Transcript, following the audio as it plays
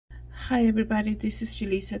Hi everybody, this is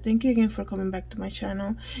Julissa. Thank you again for coming back to my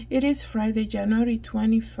channel. It is Friday, January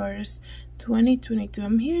 21st, 2022.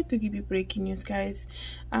 I'm here to give you breaking news, guys.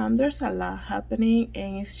 There's a lot happening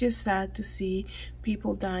and it's just sad to see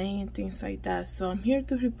people dying and things like that. So I'm here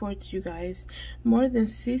to report to you guys more than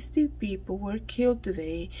 60 people were killed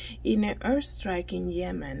today in an airstrike in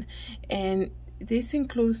Yemen, and this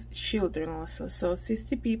includes children also. So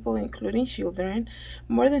 60 people including children.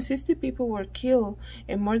 More than 60 people were killed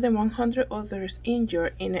and more than 100 others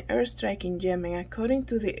injured in an airstrike in Yemen, according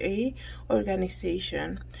to the aid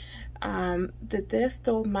organization. The death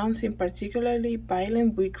toll mounts in particularly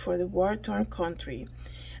violent week for the war-torn country.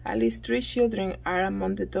 At least 3 children are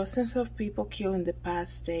among the dozens of people killed in the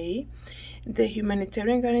past day. The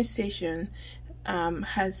humanitarian organization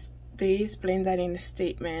they explained that in a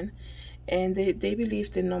statement, and they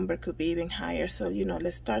believe the number could be even higher. So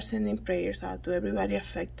let's start sending prayers out to everybody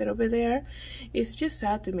affected over there. It's just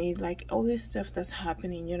sad to me, like all this stuff that's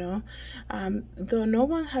happening, though no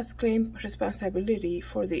one has claimed responsibility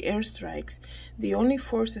for the airstrikes. The only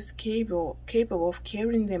forces capable of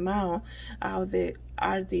carrying them out are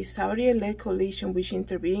the Saudi-led coalition, which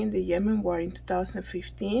intervened in the Yemen war in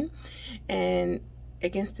 2015 and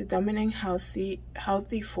against the dominant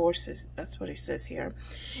Houthi forces. That's what it says here.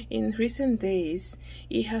 In recent days,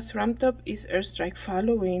 it has ramped up its airstrike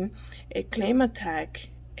following a claimed attack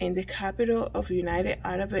in the capital of United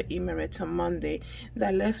Arab Emirates on Monday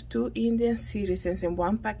that left 2 Indian citizens and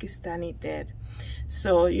 1 Pakistani dead.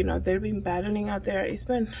 So they've been battling out there. It's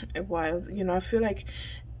been a while. I feel like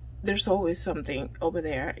there's always something over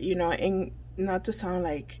there, and not to sound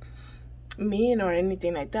like mean or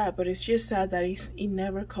anything like that, but it's just sad that it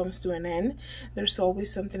never comes to an end. There's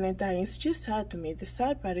always something like that, and it's just sad to me. The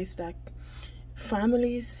sad part is that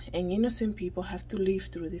families and innocent people have to live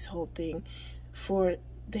through this whole thing for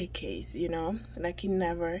decades, like it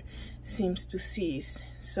never seems to cease.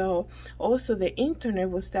 So also the internet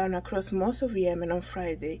was down across most of Yemen on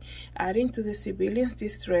Friday, adding to the civilians'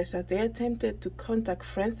 distress as they attempted to contact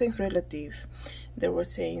friends and relatives, they were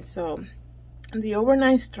saying. So the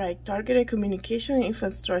overnight strike targeted communication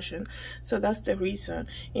infrastructure, so that's the reason,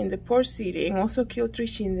 in the port city, and also killed 3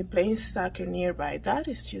 children playing soccer nearby. That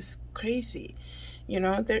is just crazy.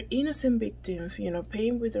 They're innocent victims,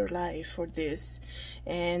 paying with their life for this.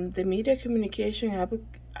 And the media communication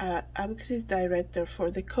advocacy director for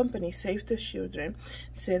the company Save the Children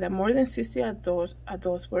said that more than 60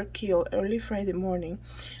 adults were killed early Friday morning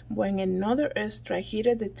when another airstrike hit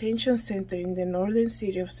a detention center in the northern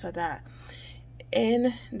city of Sadat.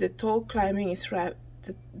 And the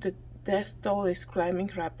death toll is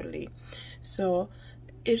climbing rapidly. So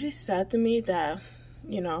it is sad to me that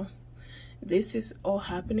this is all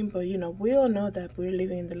happening, but we all know that we're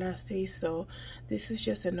living in the last days. So this is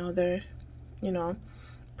just another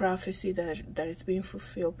prophecy that is being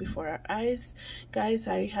fulfilled before our eyes. Guys,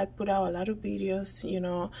 I had put out a lot of videos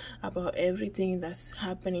about everything that's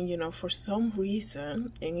happening for some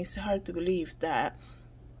reason, and it's hard to believe that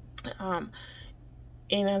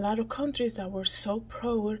in a lot of countries that were so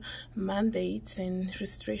pro mandates and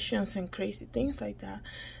restrictions and crazy things like that,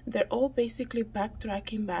 they're all basically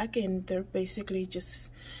backtracking back, and they're basically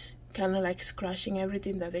just kind of like scratching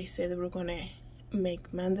everything that they said they were going to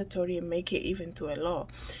make mandatory and make it even to a law.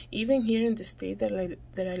 Even here in the state that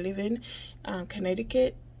I live in,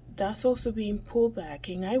 Connecticut, that's also being pulled back,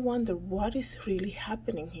 and I wonder what is really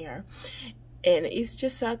happening here. And it's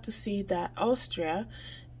just sad to see that Austria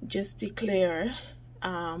just declared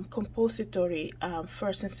compulsory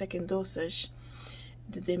first and second dosage,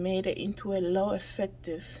 that they made it into a law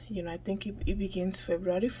effective. I think it begins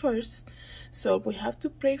February 1st. So we have to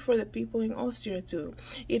pray for the people in Austria too.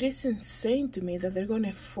 It is insane to me that they're going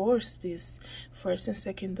to force this first and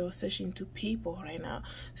second dosage into people right now.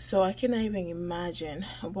 So I cannot even imagine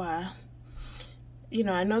why.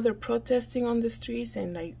 I know they're protesting on the streets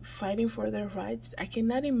and like fighting for their rights. I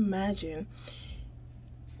cannot imagine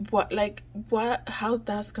how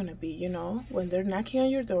that's gonna be, when they're knocking on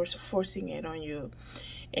your doors, forcing it on you,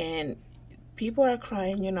 and people are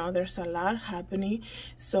crying. There's a lot happening.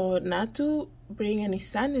 So not to bring any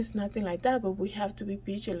sadness, nothing like that, but we have to be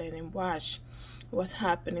vigilant and watch what's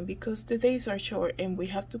happening, because the days are short and we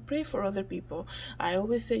have to pray for other people. I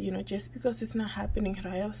always say, just because it's not happening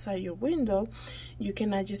right outside your window, you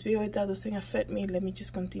cannot just be, oh, that doesn't affect me, let me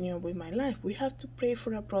just continue with my life. We have to pray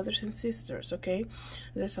for our brothers and sisters, okay?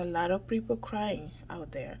 There's a lot of people crying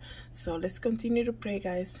out there. So let's continue to pray,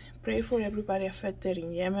 guys. Pray for everybody affected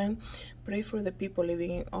in Yemen. Pray for the people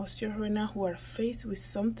living in Austria right now who are faced with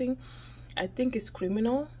something I think is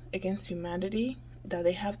criminal against humanity. that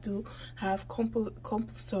they have to have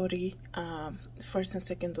compulsory first and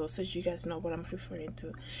second dosage. You guys know what I'm referring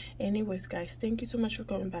to. Anyways, guys, thank you so much for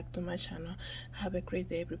coming back to my channel. Have a great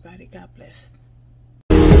day, everybody. God bless.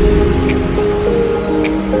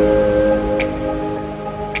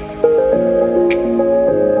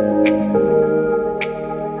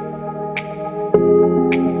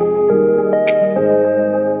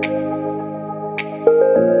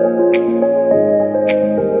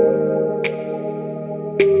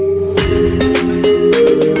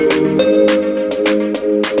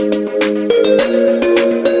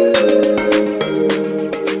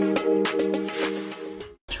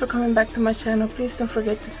 For coming back to my channel, please don't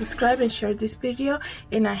forget to subscribe and share this video,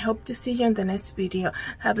 and I hope to see you in the next video.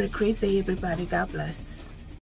 Have a great day, everybody. God bless.